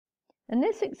In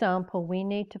this example, we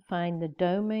need to find the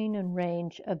domain and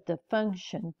range of the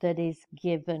function that is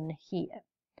given here.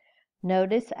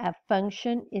 Notice our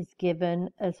function is given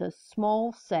as a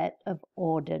small set of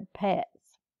ordered pairs.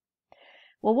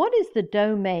 Well, what is the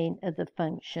domain of the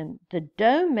function? The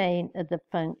domain of the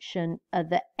function are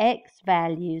the x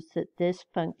values that this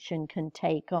function can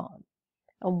take on.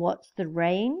 And what's the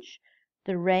range?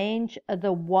 The range are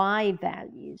the y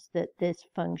values that this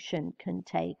function can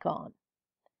take on.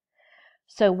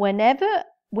 So whenever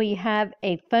we have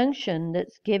a function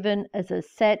that's given as a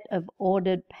set of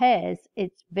ordered pairs,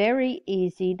 it's very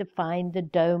easy to find the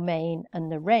domain and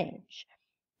the range.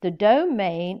 The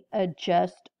domain are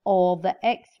just all the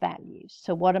x values.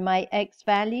 So what are my x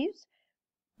values?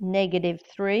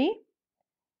 -3,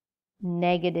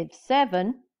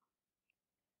 -7,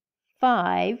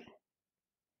 5,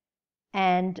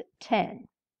 and 10.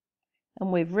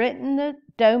 And we've written the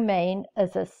domain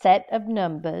as a set of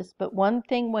numbers, but one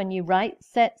thing when you write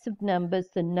sets of numbers,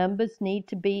 the numbers need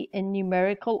to be in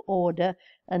numerical order,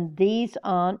 and these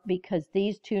aren't because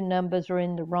these two numbers are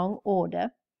in the wrong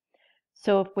order.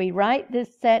 So if we write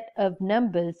this set of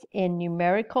numbers in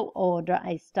numerical order,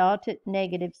 I start at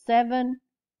 -7,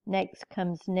 next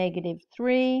comes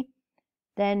 -3,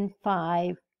 then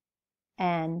 5,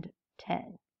 and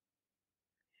 10.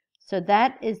 So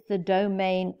that is the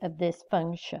domain of this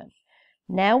function.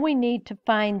 Now we need to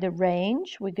find the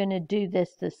range. We're going to do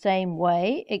this the same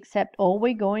way, except all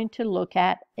we're going to look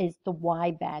at is the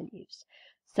y values.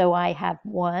 So I have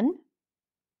 1,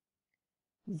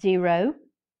 0,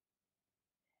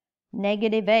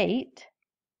 -8,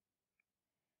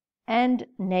 and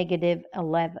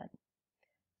 -11.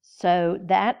 So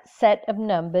that set of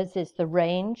numbers is the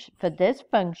range for this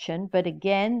function, but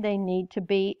again, they need to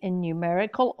be in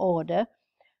numerical order.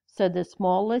 So the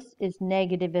smallest is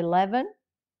 -11,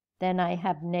 then I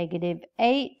have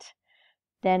 -8,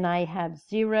 then I have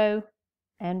 0,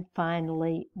 and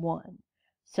finally 1.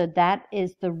 So that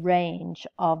is the range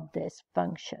of this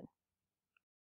function.